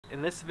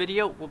In this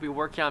video, we'll be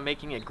working on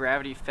making a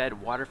gravity-fed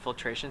water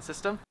filtration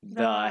system.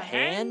 The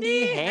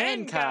Handy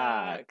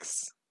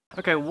Hancocks!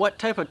 Okay, what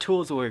type of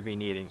tools will we be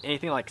needing?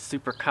 Anything like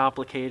super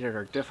complicated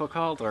or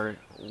difficult, or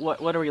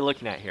what are we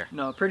looking at here?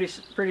 No, pretty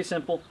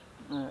simple.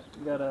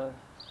 We got a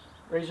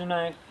razor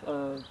knife,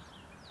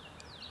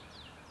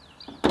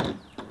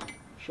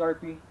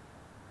 Sharpie,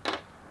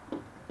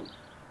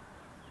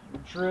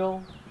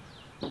 drill,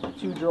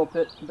 2 drill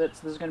bits.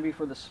 This is going to be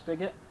for the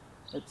spigot.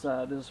 It's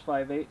this is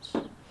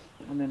 5/8,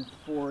 and then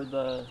for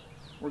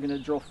we're going to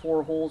drill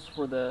 4 holes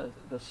for the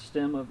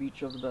stem of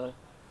each of the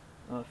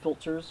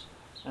filters,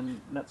 and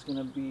that's going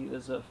to be a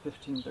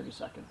 15-30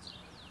 seconds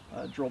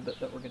drill bit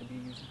that we're going to be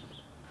using.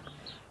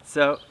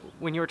 So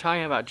when you were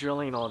talking about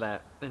drilling all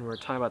that, and we were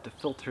talking about the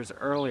filters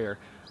earlier,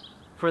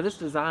 for this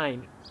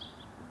design,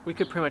 we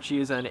could pretty much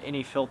use on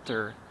any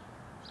filter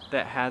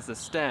that has a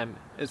stem,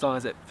 as long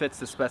as it fits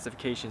the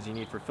specifications you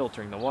need for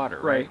filtering the water,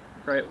 right?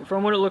 Right.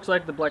 From what it looks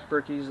like, the black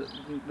berkeys,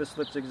 this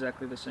looks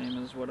exactly the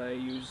same as what I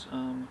use.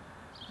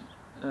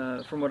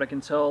 From what I can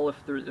tell, if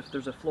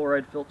there's a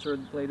fluoride filter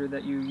later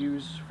that you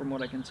use, from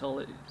what I can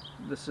tell,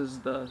 this is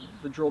the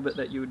drill bit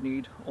that you would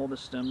need. All the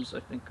stems, I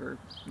think, are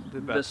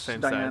this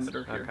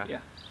diameter here. Okay. Yeah.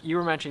 You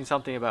were mentioning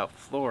something about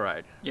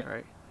fluoride, yeah.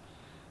 Right?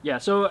 Yeah.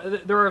 So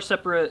there are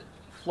separate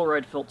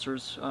fluoride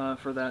filters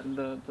for that, and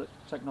the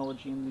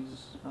technology in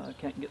these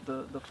can't get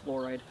the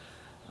fluoride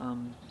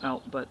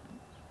out, but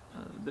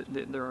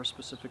there are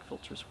specific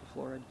filters for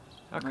fluoride,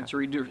 okay,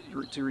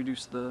 to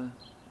reduce the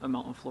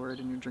amount of fluoride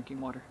in your drinking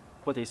water.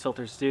 What these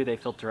filters do, they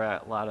filter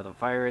out a lot of the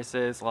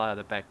viruses, a lot of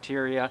the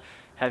bacteria,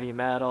 heavy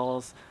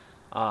metals,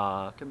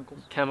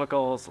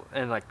 chemicals,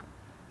 and like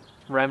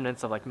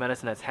remnants of like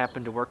medicine that's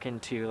happened to work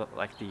into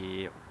like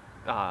the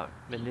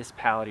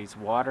municipality's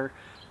water.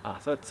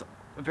 So it's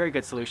a very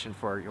good solution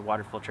for your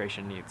water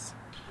filtration needs.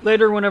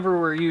 Later, whenever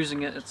we're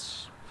using it,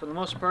 it's for the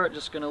most part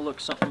just going to look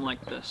something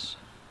like this.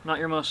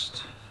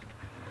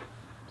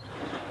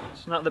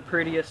 It's not the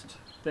prettiest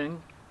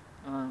thing,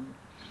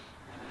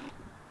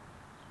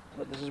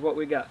 but this is what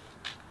we got.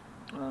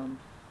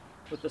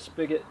 With the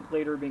spigot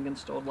later being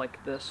installed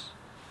like this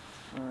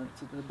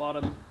to the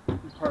bottom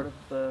part of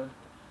the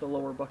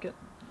lower bucket.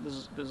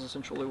 This is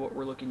essentially what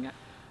we're looking at.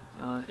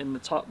 In the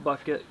top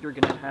bucket, you're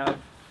going to have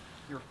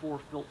your 4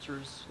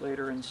 filters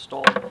later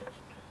installed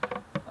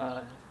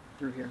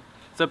through here.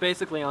 So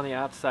basically, on the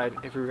outside,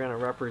 if we were going to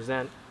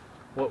represent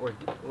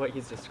what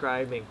he's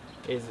describing,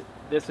 is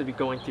this would be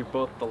going through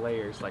both the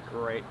layers, like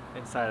right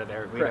inside of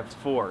there. We have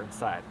 4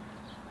 inside.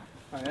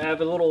 All right, I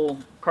have a little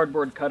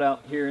cardboard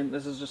cutout here, and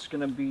this is just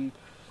going to be.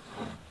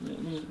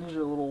 These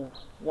are a little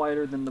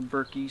wider than the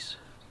berkeys,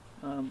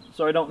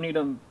 so I don't need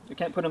them. I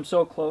can't put them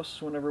so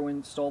close whenever we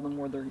install them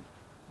where there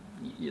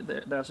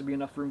has to be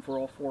enough room for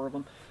all 4 of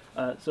them.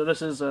 So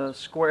this is a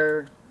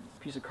square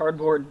piece of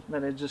cardboard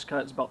that I just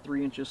cut. It's about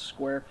 3 inches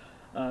square.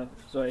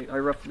 So I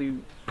roughly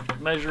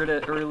measured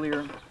it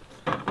earlier.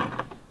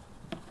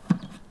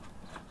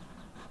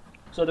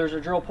 So there's our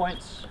drill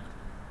points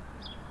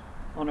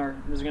on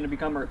this is going to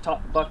become our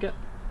top bucket.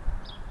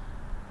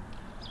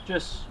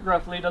 Just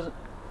roughly, doesn't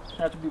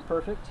have to be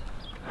perfect.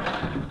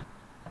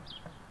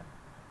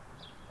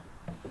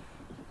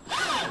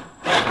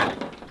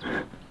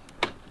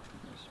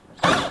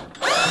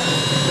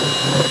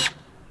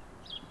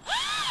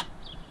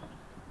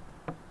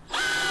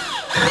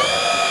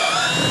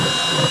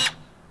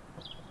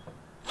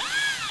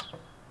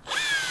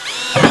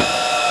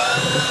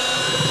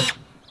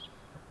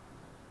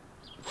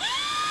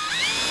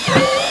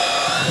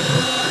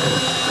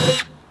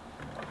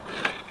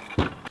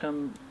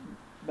 Come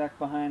back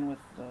behind with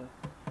the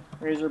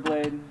razor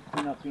blade,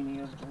 clean up any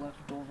of the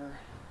leftover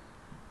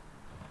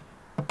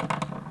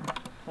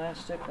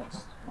plastic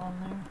that's on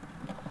there.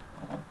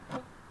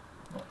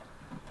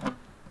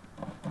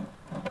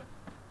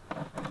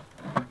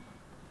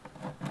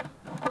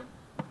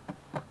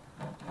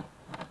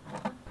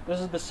 This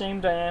is the same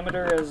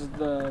diameter as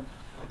the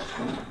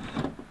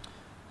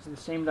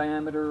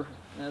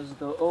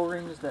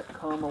O-rings that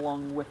come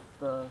along with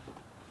the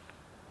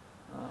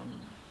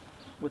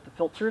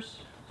filters.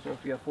 So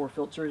if you have 4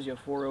 filters, you have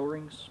 4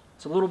 O-rings.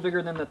 It's a little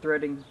bigger than the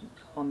threading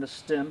on the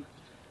stem,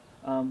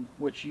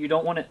 which you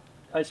don't want it.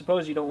 I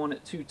suppose you don't want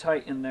it too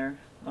tight in there,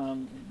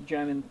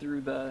 jamming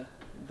through the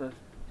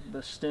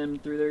stem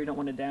through there. You don't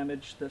want to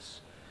damage this.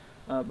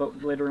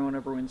 But later,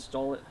 whenever we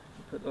install it,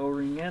 we'll put the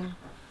O-ring in.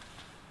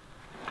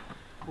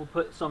 We'll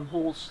put some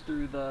holes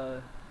through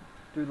the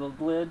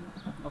lid,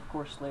 of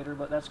course, later.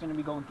 But that's going to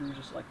be going through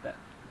just like that.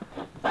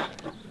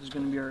 This is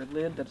going to be our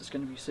lid that it's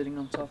going to be sitting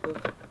on top of.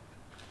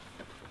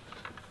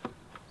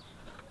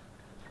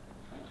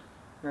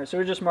 Alright, so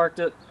we just marked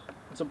it.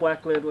 It's a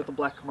black lid with a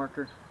black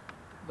marker,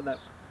 but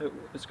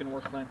it's going to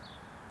work fine.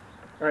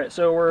 Alright,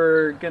 so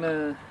we're going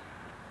to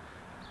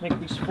make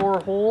these 4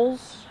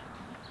 holes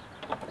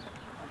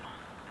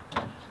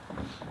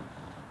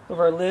of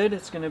our lid.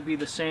 It's going to be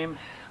the same,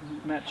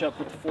 match up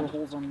with the 4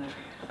 holes on there.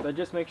 But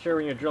just make sure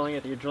when you're drilling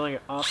it that you're drilling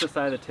it off the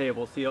side of the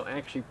table so you don't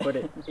actually put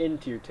it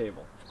into your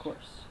table. Of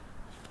course.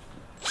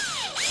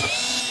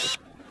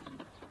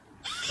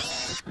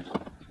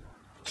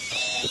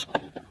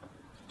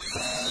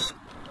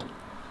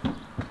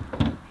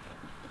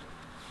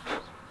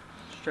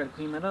 try to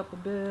clean that up a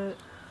bit.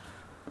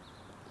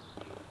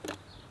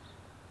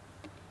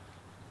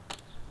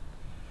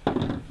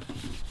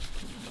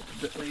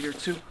 A bit later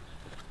too.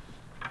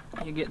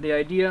 You get the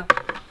idea.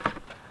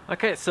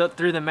 Okay, so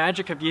through the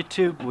magic of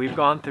YouTube, we've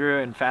gone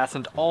through and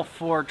fastened all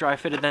 4, dry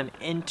fitted them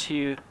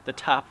into the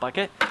top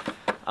bucket.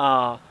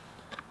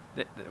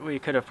 We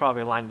could have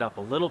probably lined up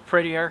a little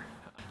prettier.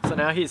 So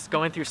now he's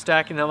going through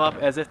stacking them up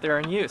as if they're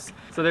in use.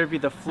 So there'd be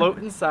the float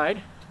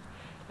inside,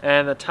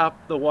 and the top,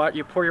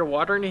 you pour your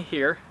water into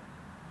here.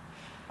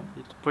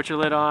 You put your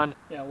lid on.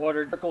 Yeah,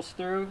 water trickles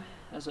through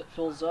as it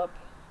fills up.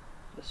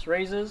 This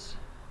raises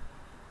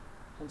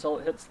until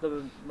it hits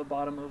the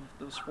bottom of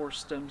those 4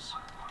 stems.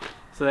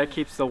 So that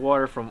keeps the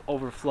water from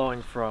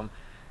overflowing from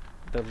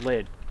the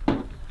lid.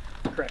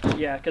 Correct,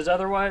 yeah, because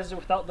otherwise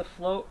without the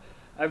float,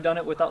 I've done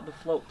it without the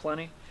float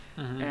plenty,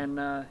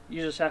 and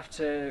you just have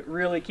to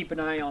really keep an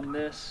eye on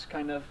this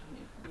kind of,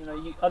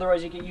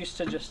 otherwise you get used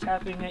to just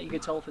tapping it. You can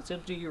tell if it's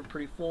empty or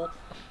pretty full,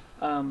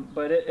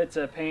 but it's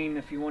a pain.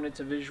 If you wanted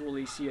to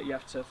visually see it, you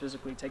have to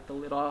physically take the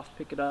lid off,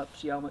 pick it up,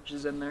 see how much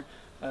is in there.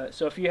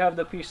 So if you have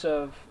the piece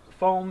of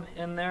foam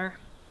in there,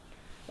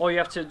 all you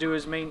have to do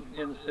is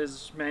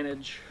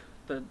manage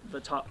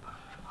the top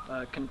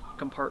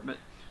compartment.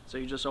 So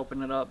you just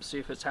open it up, see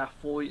if it's half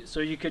full. So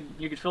you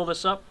could fill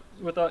this up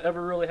without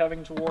ever really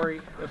having to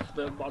worry if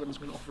the bottom's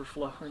going to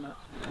overflow or not.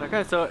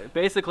 Okay, so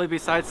basically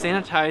besides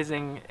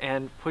sanitizing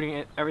and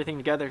putting everything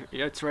together,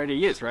 it's ready to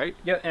use, right?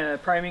 Yeah,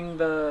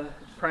 priming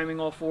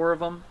all 4 of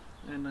them,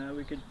 and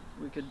we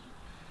could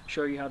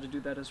show you how to do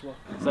that as well.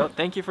 So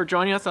thank you for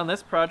joining us on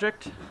this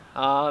project.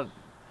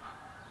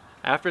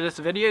 After this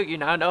video, you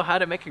now know how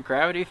to make a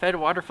gravity-fed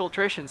water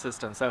filtration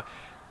system. So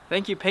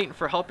thank you, Peyton,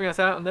 for helping us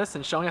out on this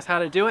and showing us how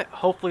to do it.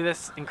 Hopefully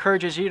this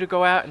encourages you to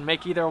go out and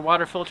make either a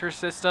water filter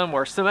system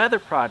or some other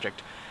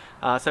project.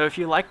 So if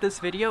you like this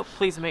video,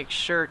 please make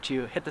sure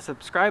to hit the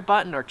subscribe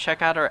button or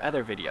check out our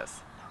other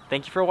videos.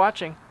 Thank you for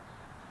watching.